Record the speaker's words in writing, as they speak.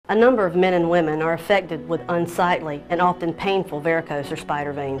A number of men and women are affected with unsightly and often painful varicose or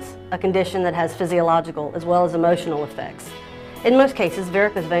spider veins, a condition that has physiological as well as emotional effects. In most cases,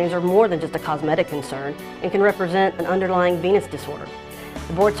 varicose veins are more than just a cosmetic concern and can represent an underlying venous disorder.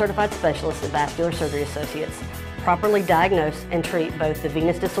 The board-certified specialists at Vascular Surgery Associates properly diagnose and treat both the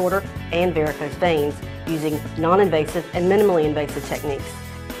venous disorder and varicose veins using non-invasive and minimally invasive techniques.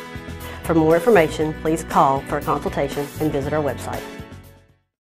 For more information, please call for a consultation and visit our website.